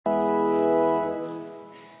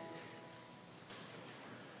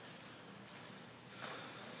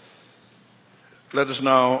Let us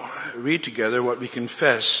now read together what we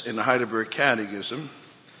confess in the Heidelberg Catechism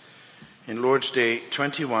in Lord's Day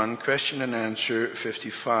 21, question and answer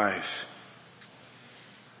 55.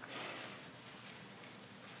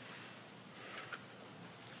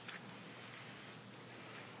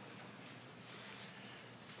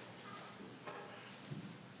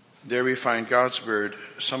 There we find God's word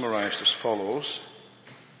summarized as follows.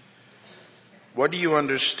 What do you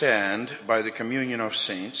understand by the communion of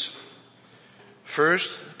saints?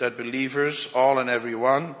 First, that believers, all and every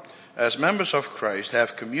one, as members of Christ,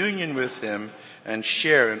 have communion with him and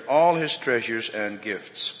share in all his treasures and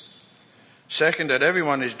gifts. Second, that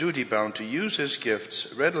everyone is duty-bound to use his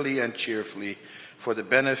gifts readily and cheerfully for the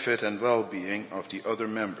benefit and well-being of the other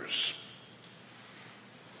members.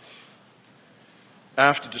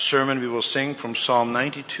 After the sermon, we will sing from Psalm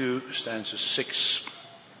 92, stanza 6.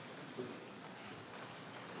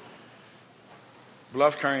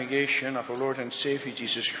 Beloved congregation of our Lord and Savior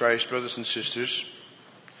Jesus Christ, brothers and sisters,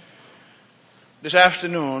 this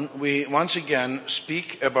afternoon we once again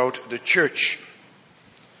speak about the church,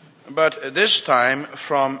 but this time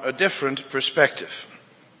from a different perspective.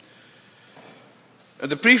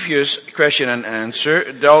 The previous question and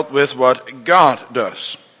answer dealt with what God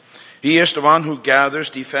does. He is the one who gathers,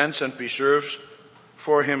 defends, and preserves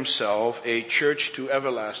for himself a church to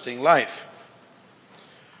everlasting life.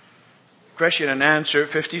 Question and answer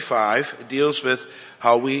 55 deals with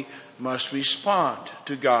how we must respond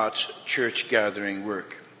to God's church gathering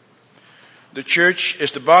work. The church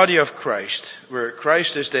is the body of Christ, where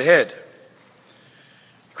Christ is the head.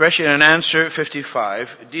 Question and answer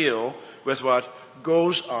 55 deal with what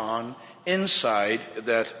goes on inside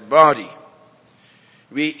that body.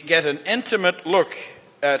 We get an intimate look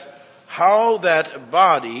at how that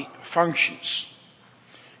body functions.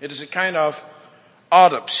 It is a kind of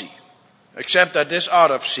autopsy, except that this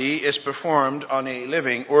autopsy is performed on a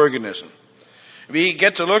living organism. We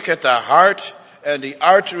get to look at the heart and the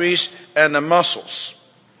arteries and the muscles,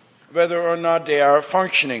 whether or not they are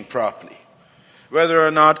functioning properly, whether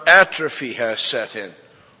or not atrophy has set in,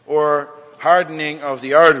 or hardening of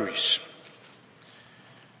the arteries.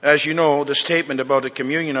 As you know, the statement about the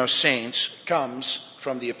communion of saints comes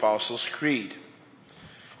from the Apostles' Creed.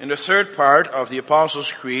 In the third part of the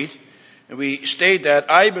Apostles' Creed, we state that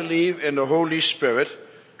I believe in the Holy Spirit,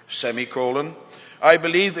 semicolon, I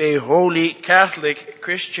believe a holy Catholic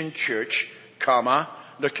Christian church, comma,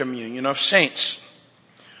 the communion of saints.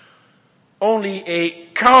 Only a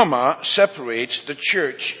comma separates the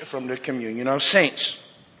church from the communion of saints.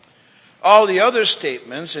 All the other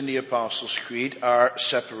statements in the Apostles' Creed are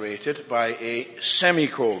separated by a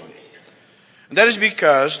semicolon. And that is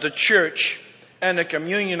because the church and the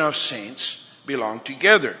communion of saints belong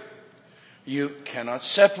together. You cannot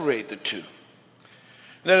separate the two.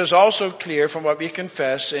 That is also clear from what we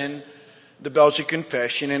confess in the Belgic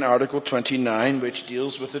Confession in Article 29, which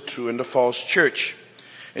deals with the true and the false church.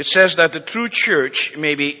 It says that the true church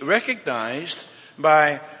may be recognized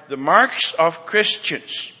by the marks of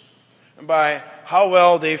Christians, by how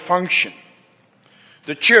well they function.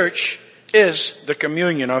 The church is the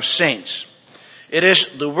communion of saints. It is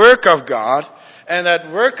the work of God, and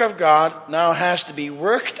that work of God now has to be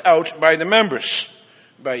worked out by the members,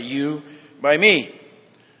 by you, by me.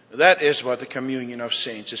 That is what the communion of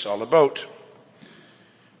saints is all about.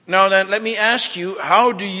 Now then, let me ask you,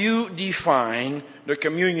 how do you define the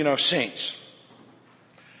communion of saints?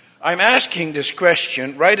 I'm asking this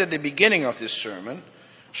question right at the beginning of this sermon,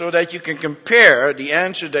 so that you can compare the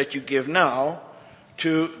answer that you give now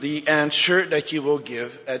to the answer that you will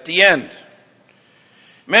give at the end.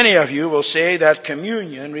 Many of you will say that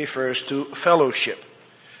communion refers to fellowship,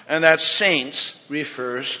 and that saints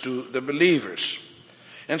refers to the believers.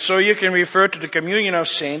 And so you can refer to the communion of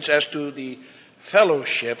saints as to the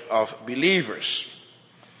fellowship of believers.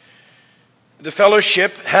 The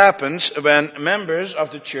fellowship happens when members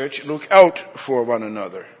of the church look out for one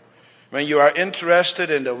another, when you are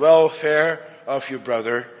interested in the welfare of your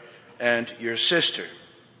brother and your sister.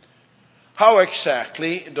 How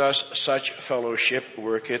exactly does such fellowship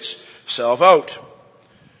work itself out?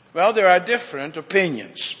 Well, there are different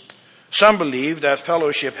opinions. Some believe that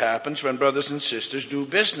fellowship happens when brothers and sisters do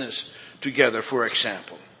business together, for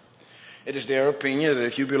example. It is their opinion that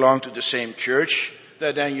if you belong to the same church,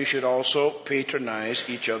 that then you should also patronize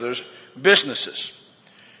each other's businesses.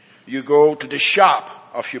 You go to the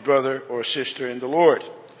shop of your brother or sister in the Lord.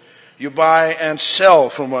 You buy and sell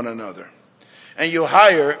from one another. And you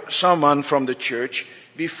hire someone from the church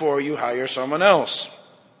before you hire someone else.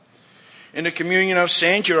 In the communion of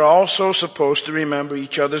saints, you're also supposed to remember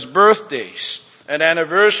each other's birthdays and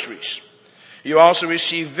anniversaries. You also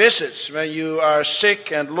receive visits when you are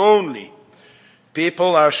sick and lonely.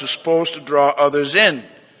 People are supposed to draw others in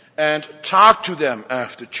and talk to them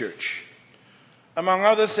after church. Among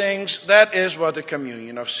other things, that is what the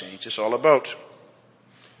communion of saints is all about.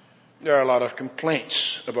 There are a lot of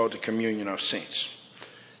complaints about the communion of saints.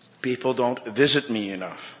 People don't visit me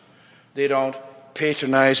enough. They don't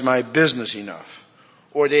patronize my business enough.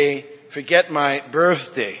 Or they forget my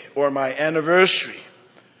birthday or my anniversary.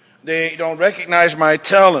 They don't recognize my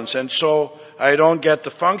talents, and so I don't get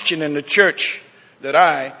the function in the church that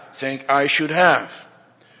I think I should have.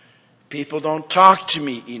 People don't talk to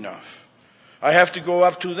me enough. I have to go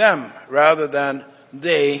up to them rather than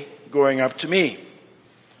they going up to me.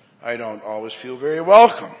 I don't always feel very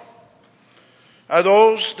welcome. Are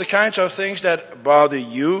those the kinds of things that bother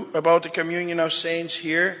you about the communion of saints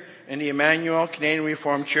here in the Emmanuel Canadian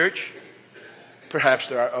Reformed Church? Perhaps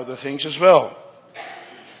there are other things as well.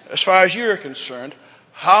 As far as you're concerned,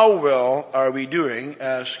 how well are we doing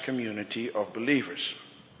as community of believers?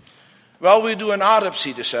 Well, we do an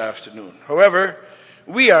autopsy this afternoon. However,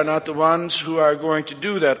 we are not the ones who are going to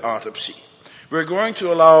do that autopsy. We're going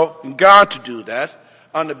to allow God to do that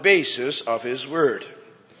on the basis of His Word.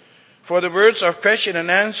 For the words of question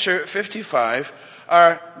and answer 55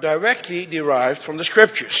 are directly derived from the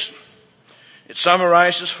Scriptures. It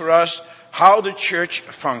summarizes for us how the church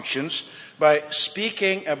functions by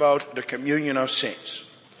speaking about the communion of saints.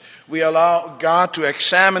 We allow God to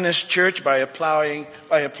examine His church by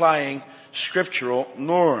applying scriptural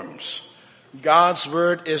norms. God's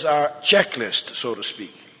Word is our checklist, so to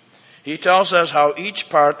speak. He tells us how each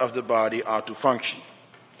part of the body ought to function.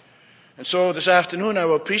 And so this afternoon I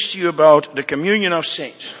will preach to you about the communion of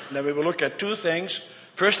saints. And then we will look at two things.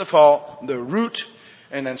 First of all, the root,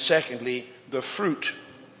 and then secondly, the fruit.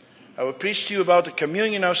 I will preach to you about the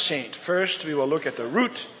communion of saints. First, we will look at the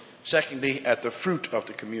root. Secondly, at the fruit of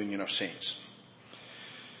the communion of saints.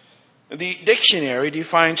 The dictionary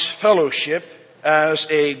defines fellowship as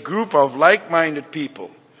a group of like-minded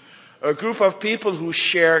people. A group of people who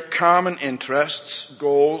share common interests,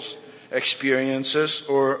 goals, experiences,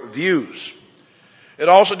 or views. It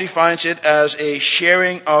also defines it as a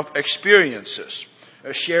sharing of experiences,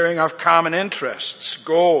 a sharing of common interests,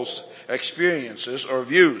 goals, experiences, or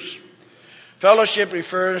views. Fellowship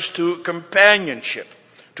refers to companionship,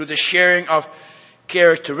 to the sharing of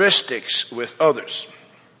characteristics with others.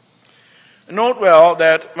 Note well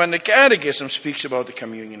that when the Catechism speaks about the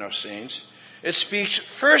communion of saints, it speaks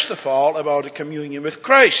first of all about the communion with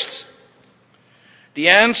Christ. The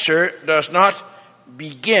answer does not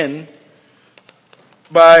begin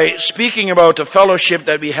by speaking about the fellowship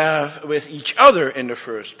that we have with each other in the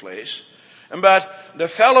first place, but the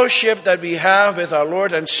fellowship that we have with our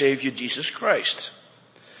Lord and Savior Jesus Christ.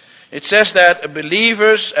 It says that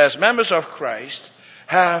believers, as members of Christ,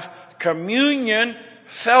 have communion,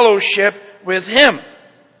 fellowship with Him.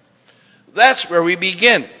 That's where we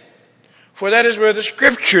begin. For that is where the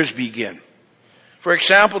Scriptures begin. For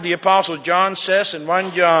example, the Apostle John says in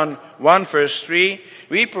 1 John 1 verse 3,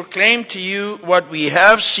 "We proclaim to you what we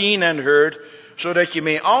have seen and heard, so that you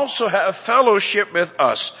may also have fellowship with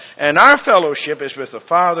us. And our fellowship is with the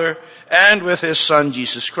Father and with His Son,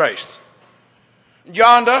 Jesus Christ."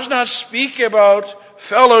 John does not speak about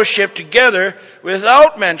fellowship together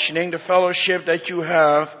without mentioning the fellowship that you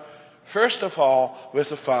have, first of all, with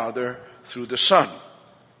the Father through the Son.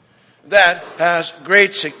 That has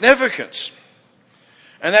great significance.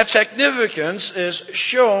 And that significance is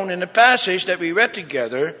shown in the passage that we read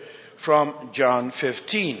together from John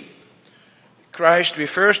 15. Christ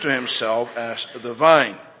refers to Himself as the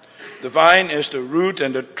vine. The vine is the root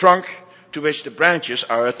and the trunk to which the branches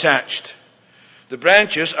are attached. The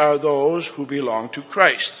branches are those who belong to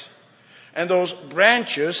Christ. And those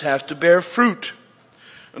branches have to bear fruit.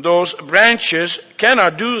 Those branches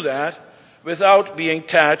cannot do that without being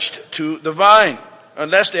attached to the vine,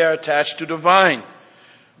 unless they are attached to the vine.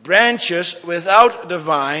 Branches without the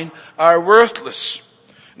vine are worthless.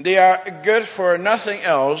 They are good for nothing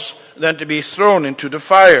else than to be thrown into the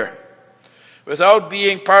fire. Without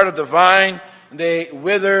being part of the vine, they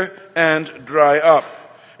wither and dry up.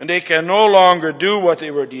 And they can no longer do what they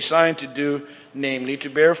were designed to do, namely to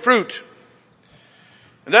bear fruit.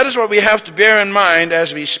 And that is what we have to bear in mind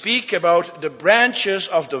as we speak about the branches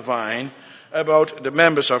of the vine, about the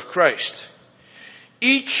members of Christ.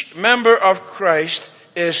 Each member of Christ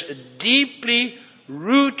is deeply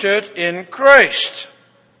rooted in Christ.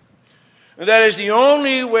 And that is the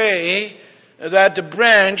only way that the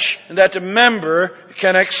branch, that the member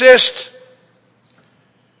can exist.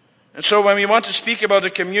 And so when we want to speak about the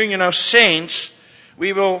communion of saints,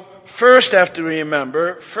 we will first have to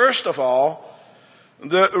remember, first of all,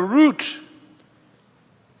 the root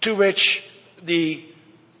to which the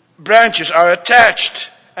branches are attached.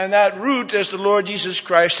 And that root is the Lord Jesus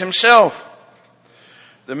Christ himself.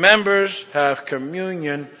 The members have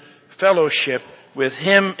communion, fellowship with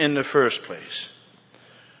him in the first place.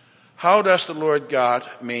 How does the Lord God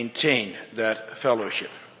maintain that fellowship?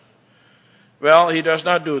 Well, he does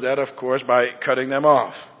not do that, of course, by cutting them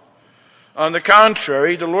off. On the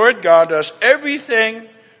contrary, the Lord God does everything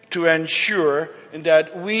to ensure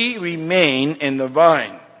that we remain in the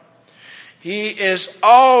vine. He is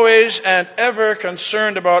always and ever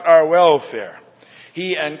concerned about our welfare.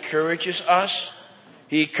 He encourages us,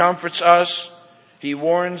 he comforts us, he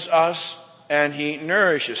warns us, and he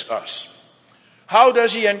nourishes us. How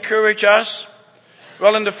does he encourage us?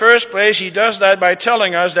 Well, in the first place, he does that by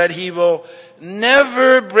telling us that he will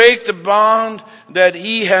never break the bond that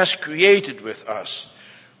he has created with us.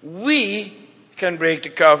 We can break the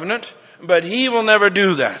covenant, but he will never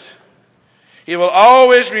do that. He will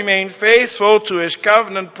always remain faithful to his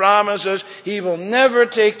covenant promises. He will never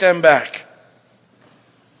take them back.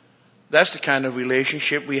 That's the kind of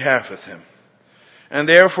relationship we have with him. And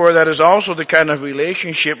therefore, that is also the kind of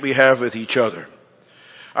relationship we have with each other.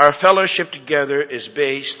 Our fellowship together is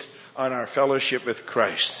based on our fellowship with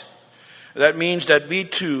Christ. That means that we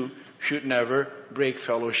too should never break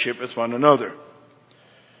fellowship with one another.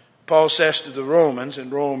 Paul says to the Romans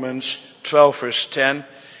in Romans 12 verse 10,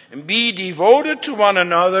 be devoted to one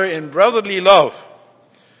another in brotherly love.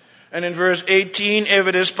 And in verse 18, if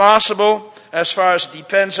it is possible, as far as it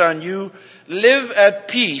depends on you, live at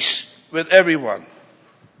peace with everyone.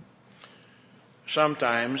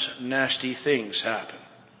 Sometimes nasty things happen,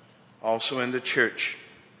 also in the church.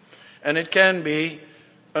 And it can be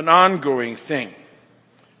an ongoing thing.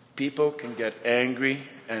 People can get angry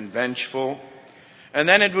and vengeful, and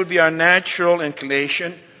then it would be our natural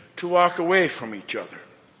inclination to walk away from each other.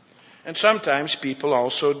 And sometimes people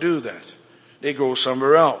also do that. They go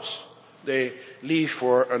somewhere else. They leave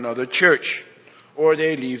for another church, or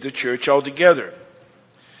they leave the church altogether.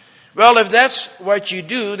 Well, if that's what you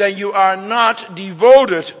do, then you are not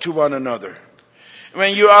devoted to one another.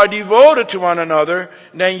 When you are devoted to one another,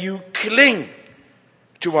 then you cling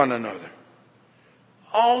to one another.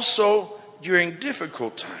 Also, during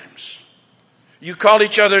difficult times, you call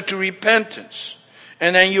each other to repentance,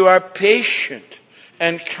 and then you are patient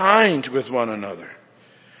and kind with one another.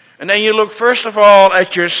 And then you look first of all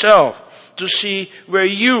at yourself to see where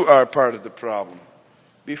you are part of the problem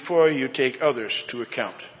before you take others to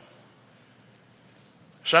account.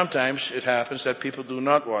 Sometimes it happens that people do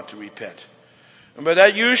not want to repent. But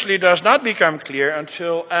that usually does not become clear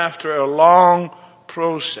until after a long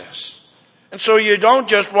process. And so you don't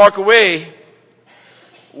just walk away.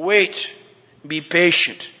 Wait. Be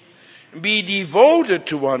patient. Be devoted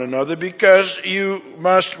to one another, because you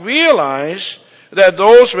must realize that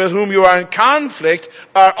those with whom you are in conflict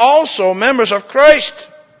are also members of Christ.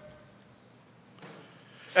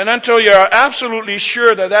 And until you are absolutely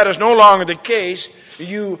sure that that is no longer the case,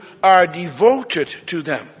 you are devoted to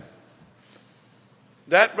them.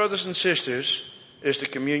 That, brothers and sisters, is the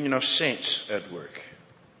communion of saints at work.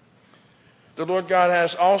 The Lord God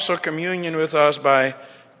has also communion with us by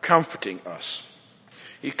comforting us.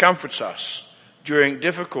 He comforts us during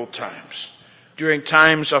difficult times, during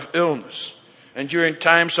times of illness, and during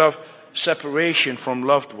times of separation from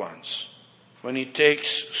loved ones, when he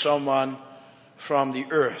takes someone from the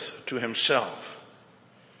earth to himself.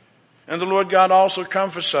 And the Lord God also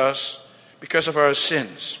comforts us because of our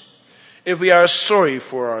sins. If we are sorry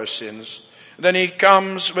for our sins, then he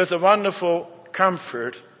comes with a wonderful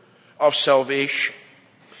comfort of salvation.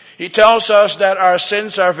 He tells us that our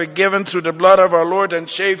sins are forgiven through the blood of our Lord and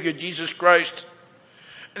Savior Jesus Christ.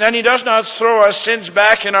 And then he does not throw our sins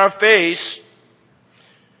back in our face.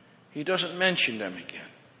 He doesn't mention them again.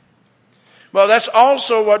 Well, that's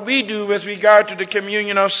also what we do with regard to the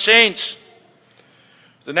communion of saints.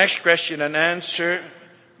 The next question and answer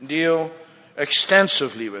deal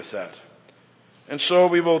extensively with that. And so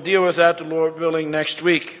we will deal with that, the Lord willing, next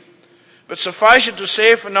week. But suffice it to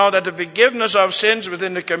say for now that the forgiveness of sins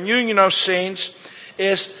within the communion of saints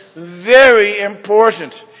is very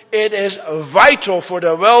important. It is vital for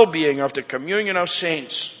the well-being of the communion of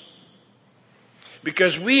saints.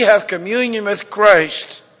 Because we have communion with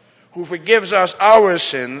Christ, who forgives us our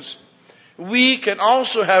sins, we can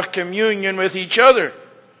also have communion with each other,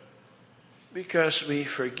 because we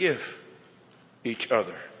forgive each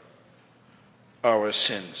other our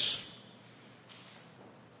sins.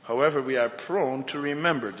 However, we are prone to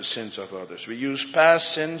remember the sins of others. We use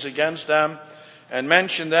past sins against them and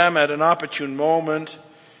mention them at an opportune moment,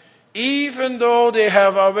 even though they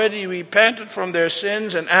have already repented from their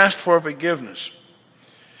sins and asked for forgiveness.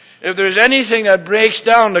 If there's anything that breaks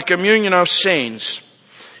down the communion of saints,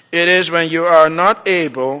 it is when you are not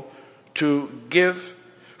able to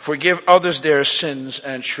forgive others their sins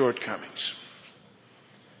and shortcomings.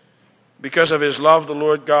 Because of his love, the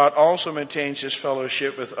Lord God also maintains his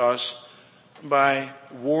fellowship with us by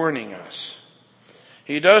warning us.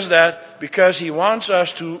 He does that because he wants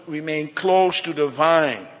us to remain close to the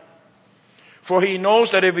vine. For he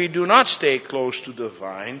knows that if we do not stay close to the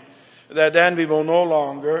vine, that then we will no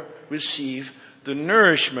longer receive the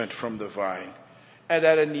nourishment from the vine, and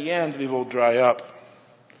that in the end we will dry up.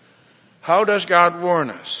 How does God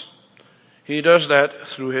warn us? He does that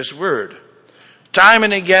through his word. Time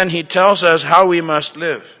and again he tells us how we must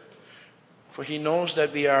live. For he knows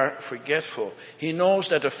that we are forgetful. He knows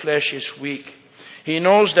that the flesh is weak. He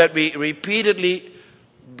knows that we repeatedly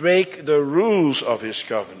break the rules of his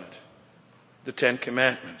covenant, the 10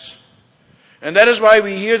 Commandments. And that is why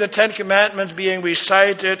we hear the 10 Commandments being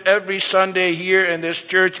recited every Sunday here in this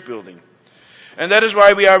church building. And that is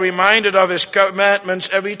why we are reminded of his commandments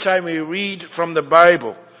every time we read from the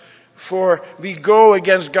Bible. For we go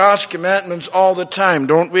against God's commandments all the time,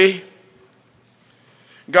 don't we?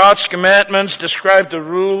 God's commandments describe the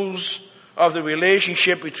rules of the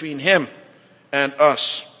relationship between him and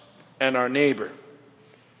us and our neighbor.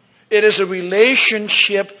 It is a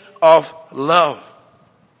relationship of love.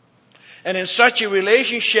 And in such a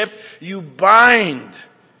relationship, you bind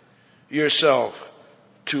yourself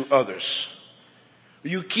to others.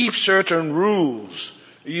 You keep certain rules.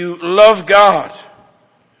 You love God.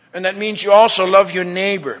 And that means you also love your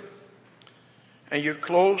neighbor. And your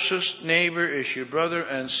closest neighbor is your brother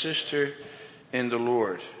and sister in the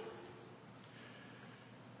Lord.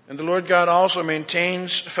 And the Lord God also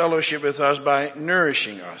maintains fellowship with us by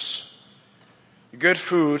nourishing us. Good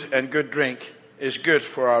food and good drink is good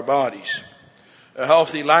for our bodies. A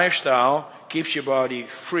healthy lifestyle keeps your body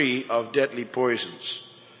free of deadly poisons.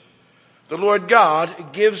 The Lord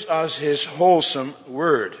God gives us his wholesome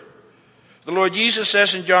word. The Lord Jesus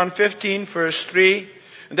says in John 15, verse 3,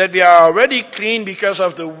 that we are already clean because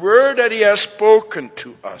of the word that he has spoken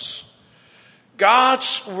to us.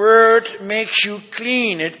 God's word makes you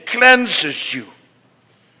clean. It cleanses you.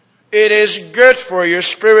 It is good for your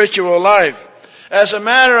spiritual life. As a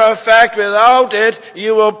matter of fact, without it,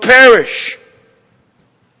 you will perish.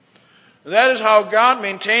 That is how God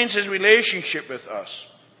maintains his relationship with us.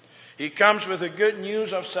 He comes with the good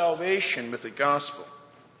news of salvation with the gospel.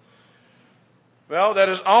 Well, that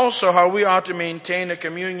is also how we ought to maintain a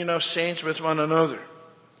communion of saints with one another.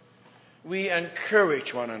 We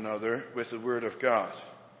encourage one another with the word of God.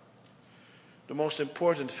 The most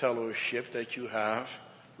important fellowship that you have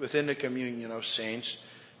within the communion of saints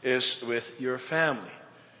is with your family,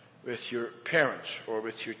 with your parents, or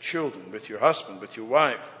with your children, with your husband, with your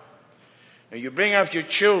wife. And you bring up your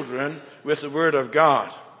children with the word of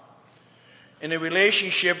God. In a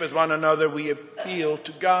relationship with one another, we appeal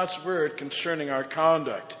to God's word concerning our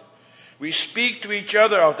conduct. We speak to each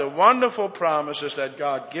other of the wonderful promises that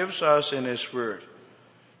God gives us in his word,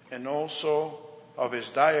 and also of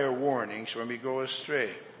his dire warnings when we go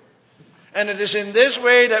astray. And it is in this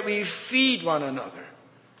way that we feed one another.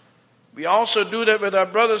 We also do that with our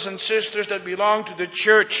brothers and sisters that belong to the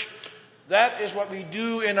church. That is what we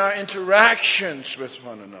do in our interactions with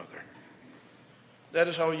one another. That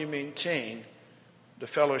is how you maintain the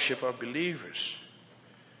fellowship of believers.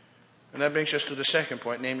 And that brings us to the second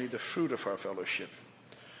point, namely the fruit of our fellowship.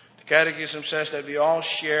 The Catechism says that we all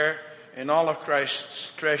share in all of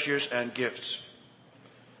Christ's treasures and gifts.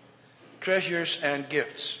 Treasures and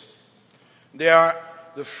gifts. They are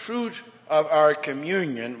the fruit of our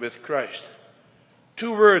communion with Christ.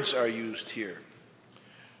 Two words are used here.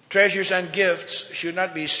 Treasures and gifts should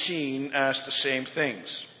not be seen as the same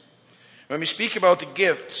things. When we speak about the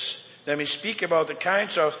gifts, then we speak about the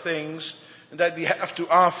kinds of things that we have to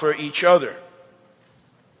offer each other.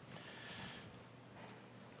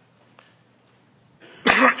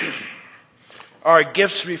 Our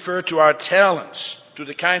gifts refer to our talents, to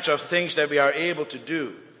the kinds of things that we are able to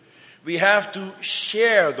do. We have to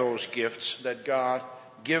share those gifts that God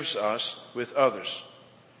gives us with others.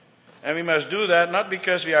 And we must do that not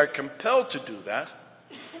because we are compelled to do that,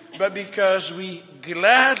 but because we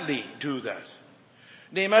gladly do that.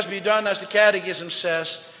 They must be done, as the Catechism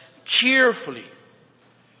says, cheerfully.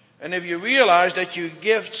 And if you realize that your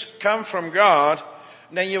gifts come from God,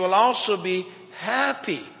 then you will also be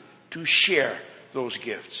happy to share those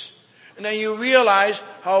gifts. And then you realize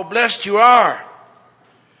how blessed you are.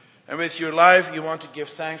 And with your life, you want to give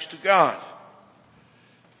thanks to God.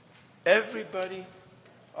 Everybody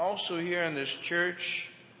also here in this church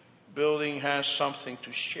building has something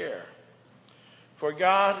to share. For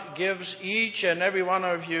God gives each and every one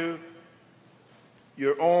of you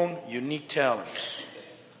your own unique talents.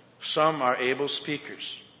 Some are able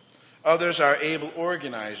speakers. Others are able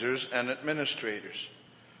organizers and administrators.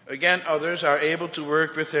 Again, others are able to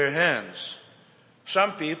work with their hands.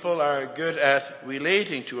 Some people are good at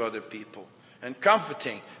relating to other people and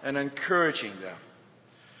comforting and encouraging them.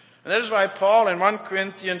 And that is why Paul in 1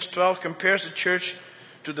 Corinthians 12 compares the church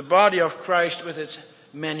to the body of Christ with its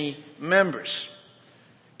many members.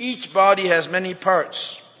 Each body has many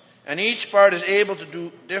parts, and each part is able to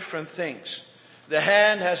do different things. The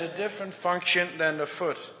hand has a different function than the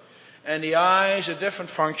foot, and the eyes a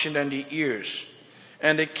different function than the ears,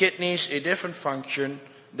 and the kidneys a different function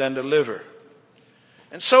than the liver.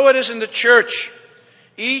 And so it is in the church.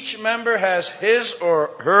 Each member has his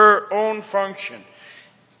or her own function,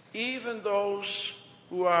 even those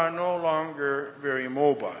who are no longer very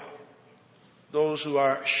mobile, those who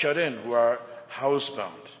are shut in, who are housebound.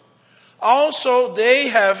 Also, they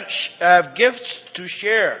have gifts to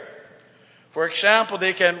share. For example,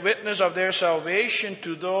 they can witness of their salvation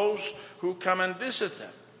to those who come and visit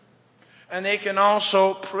them. And they can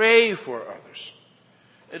also pray for others.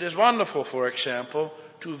 It is wonderful, for example,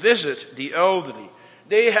 to visit the elderly.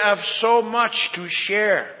 They have so much to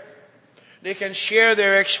share. They can share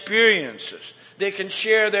their experiences. They can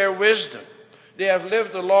share their wisdom. They have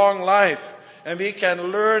lived a long life, and we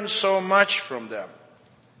can learn so much from them.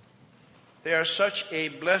 They are such a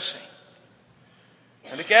blessing.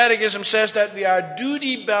 And the Catechism says that we are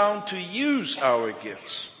duty-bound to use our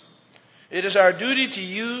gifts. It is our duty to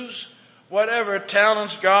use whatever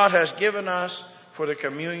talents God has given us for the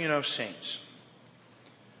communion of saints.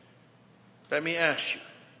 Let me ask you,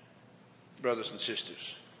 brothers and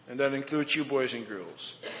sisters, and that includes you boys and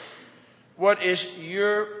girls, what is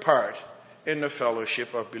your part in the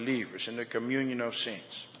fellowship of believers, in the communion of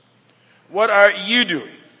saints? What are you doing?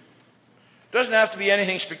 It doesn't have to be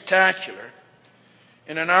anything spectacular.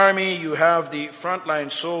 In an army, you have the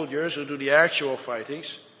frontline soldiers who do the actual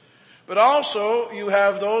fightings, but also you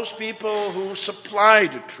have those people who supply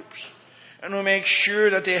the troops and who make sure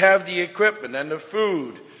that they have the equipment and the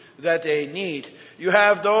food that they need. You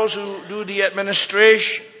have those who do the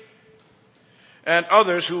administration and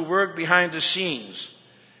others who work behind the scenes.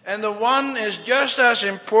 And the one is just as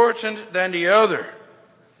important than the other.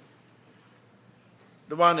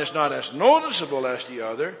 The one is not as noticeable as the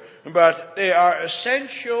other, but they are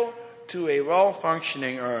essential to a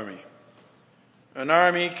well-functioning army. An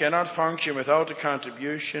army cannot function without the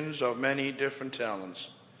contributions of many different talents.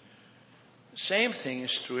 The same thing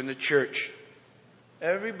is true in the church.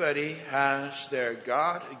 Everybody has their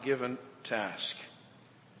God-given task.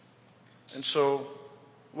 And so,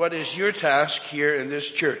 what is your task here in this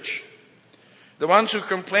church? The ones who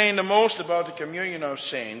complain the most about the communion of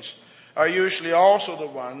saints are usually also the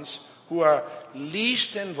ones who are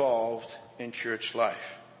least involved in church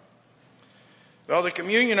life. Well, the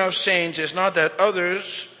communion of saints is not that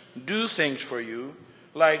others do things for you,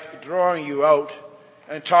 like drawing you out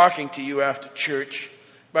and talking to you after church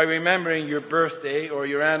by remembering your birthday or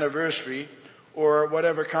your anniversary or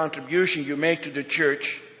whatever contribution you make to the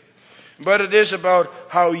church. But it is about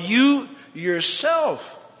how you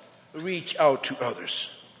yourself reach out to others.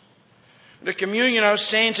 The communion of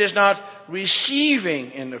saints is not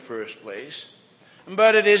receiving in the first place,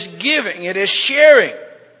 but it is giving, it is sharing.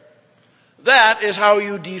 That is how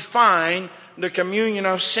you define the communion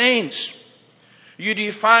of saints. You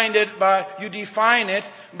define it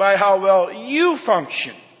by how well you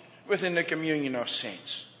function within the communion of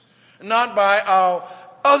saints, not by how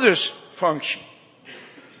others function.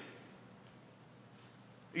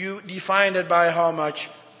 You define it by how much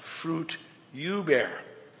fruit you bear.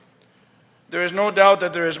 There is no doubt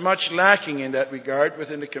that there is much lacking in that regard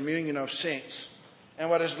within the communion of saints. And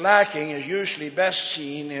what is lacking is usually best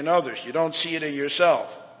seen in others. You don't see it in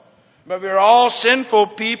yourself. But we're all sinful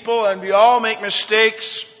people and we all make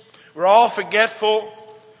mistakes. We're all forgetful.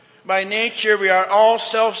 By nature, we are all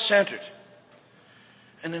self-centered.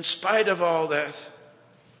 And in spite of all that,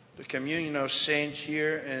 the communion of saints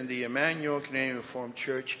here in the Emmanuel Canadian Reformed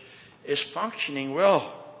Church is functioning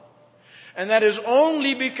well. And that is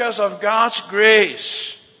only because of God's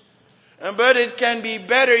grace. But it can be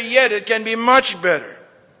better yet. It can be much better.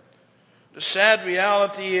 The sad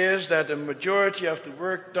reality is that the majority of the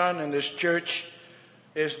work done in this church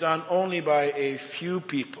is done only by a few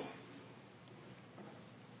people.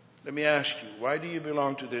 Let me ask you, why do you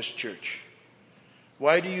belong to this church?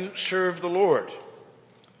 Why do you serve the Lord?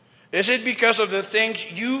 Is it because of the things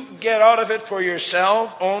you get out of it for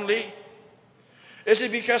yourself only? Is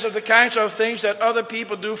it because of the kinds of things that other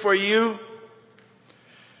people do for you?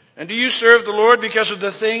 And do you serve the Lord because of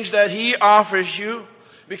the things that He offers you?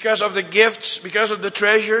 Because of the gifts? Because of the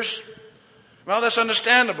treasures? Well, that's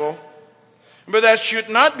understandable. But that should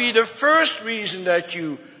not be the first reason that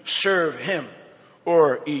you serve Him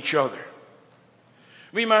or each other.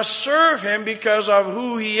 We must serve Him because of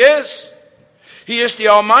who He is. He is the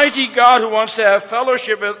Almighty God who wants to have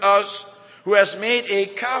fellowship with us, who has made a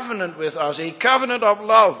covenant with us, a covenant of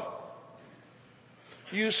love.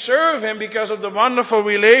 You serve Him because of the wonderful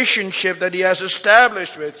relationship that He has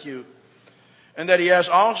established with you, and that He has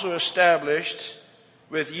also established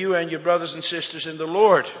with you and your brothers and sisters in the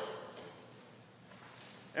Lord.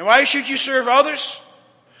 And why should you serve others?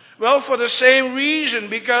 Well, for the same reason,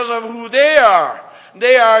 because of who they are.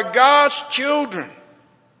 They are God's children.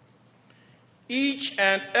 Each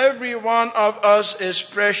and every one of us is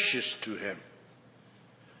precious to Him.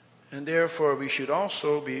 And therefore we should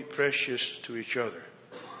also be precious to each other.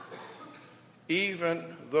 Even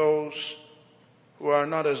those who are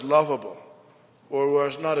not as lovable, or who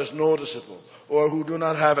are not as noticeable, or who do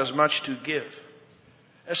not have as much to give.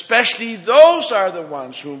 Especially those are the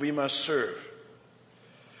ones whom we must serve.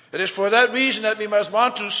 It is for that reason that we must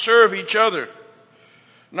want to serve each other.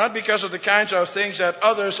 Not because of the kinds of things that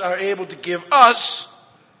others are able to give us,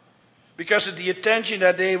 because of the attention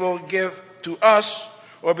that they will give to us,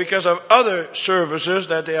 or because of other services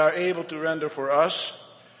that they are able to render for us,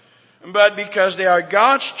 but because they are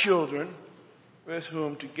God's children with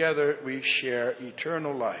whom together we share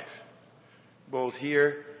eternal life, both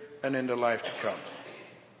here and in the life to come.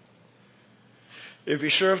 If we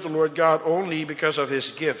serve the Lord God only because of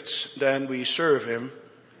His gifts, then we serve Him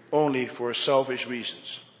only for selfish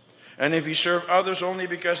reasons. And if we serve others only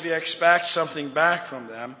because we expect something back from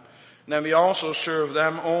them, then we also serve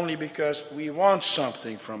them only because we want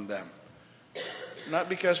something from them, not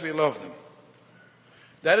because we love them.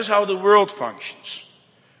 That is how the world functions.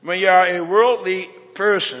 When you are a worldly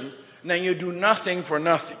person, then you do nothing for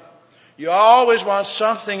nothing. You always want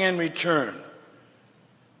something in return.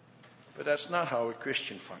 But that's not how a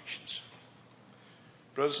Christian functions.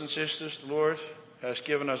 Brothers and sisters, the Lord has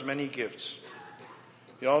given us many gifts.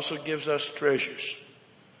 He also gives us treasures.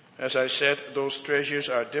 As I said, those treasures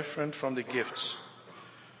are different from the gifts.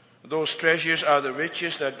 Those treasures are the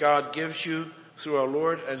riches that God gives you through our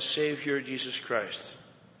Lord and Savior Jesus Christ.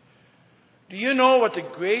 Do you know what the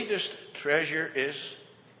greatest treasure is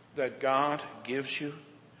that God gives you?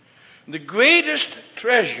 The greatest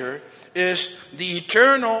treasure is the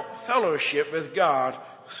eternal fellowship with God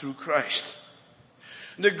through Christ.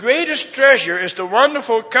 The greatest treasure is the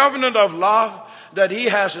wonderful covenant of love that He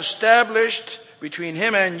has established between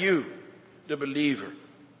Him and you, the believer.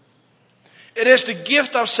 It is the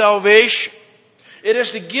gift of salvation. It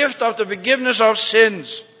is the gift of the forgiveness of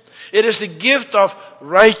sins. It is the gift of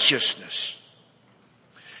righteousness.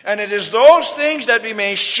 And it is those things that we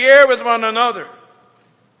may share with one another.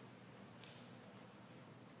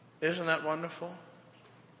 Isn't that wonderful?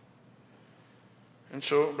 And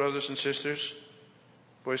so, brothers and sisters,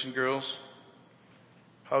 boys and girls,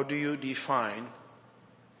 how do you define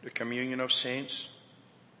the communion of saints?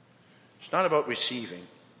 It's not about receiving.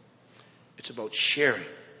 It's about sharing.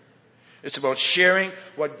 It's about sharing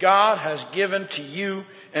what God has given to you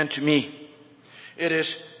and to me. It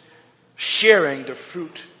is sharing the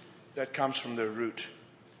fruit that comes from the root.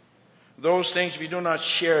 Those things we do not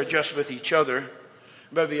share just with each other,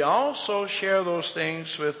 but we also share those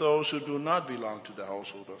things with those who do not belong to the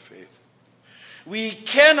household of faith. We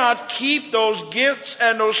cannot keep those gifts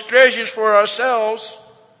and those treasures for ourselves.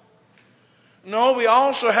 No, we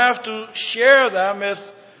also have to share them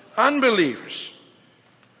with unbelievers.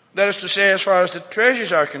 That is to say, as far as the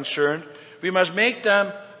treasures are concerned, we must make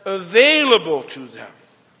them available to them.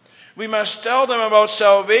 We must tell them about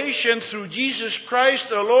salvation through Jesus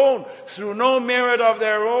Christ alone, through no merit of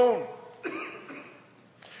their own.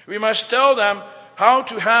 We must tell them how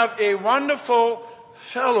to have a wonderful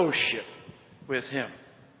fellowship with Him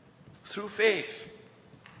through faith.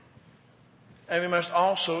 And we must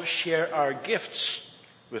also share our gifts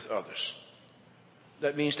with others.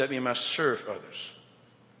 That means that we must serve others,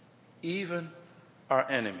 even our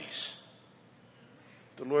enemies.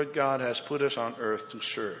 The Lord God has put us on earth to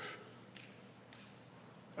serve.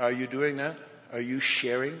 Are you doing that? Are you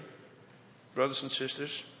sharing, brothers and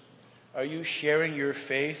sisters? Are you sharing your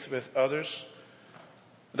faith with others?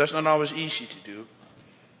 That's not always easy to do.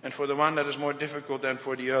 And for the one that is more difficult than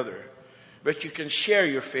for the other. But you can share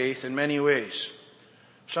your faith in many ways.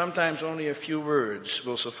 Sometimes only a few words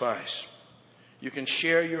will suffice. You can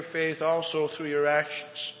share your faith also through your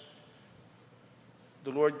actions.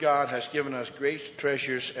 The Lord God has given us great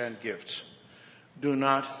treasures and gifts. Do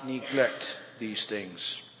not neglect these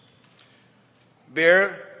things.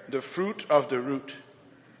 Bear the fruit of the root,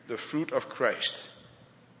 the fruit of Christ.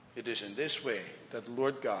 It is in this way that the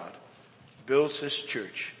Lord God builds his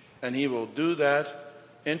church, and he will do that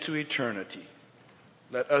into eternity.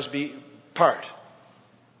 Let us be part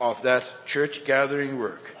of that church gathering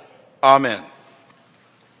work. Amen.